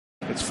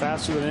It's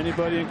faster than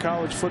anybody in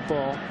college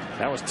football.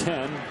 That was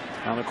 10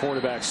 on the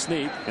quarterback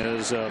sneak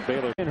as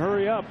Baylor. And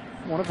hurry up.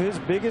 One of his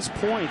biggest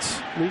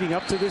points leading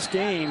up to this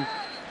game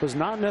was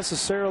not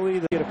necessarily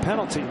to get a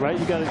penalty, right?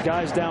 You got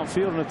guys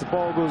downfield, and if the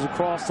ball goes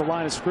across the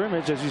line of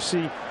scrimmage, as you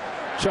see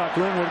Chuck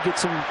Linwood get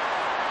some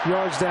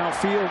yards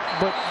downfield,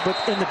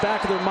 but in the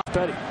back of their mind,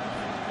 Petty.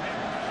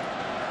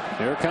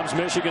 Here comes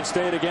Michigan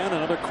State again.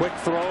 Another quick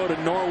throw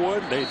to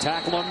Norwood. They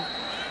tackle him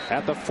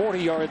at the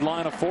 40-yard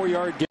line. A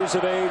 4-yard years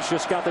of age.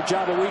 Just got the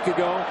job a week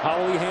ago. How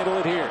will he handle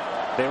it here?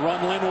 They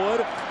run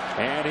Linwood,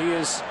 and he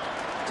is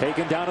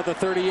taken down at the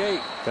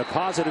 38. The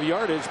positive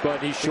yardage,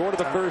 but he's short of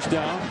the first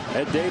down.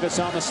 Ed Davis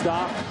on the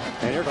stop,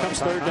 and here comes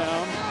third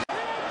down.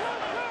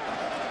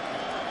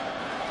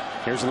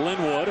 Here's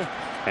Linwood,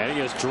 and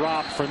he is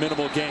dropped for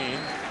minimal gain.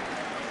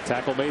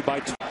 Tackle made by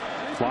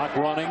clock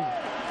running.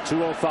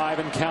 2:05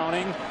 and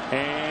counting,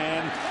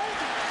 and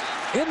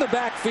in the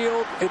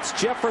backfield it's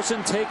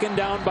Jefferson taken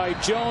down by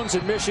Jones,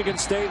 and Michigan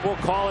State will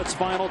call its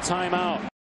final timeout.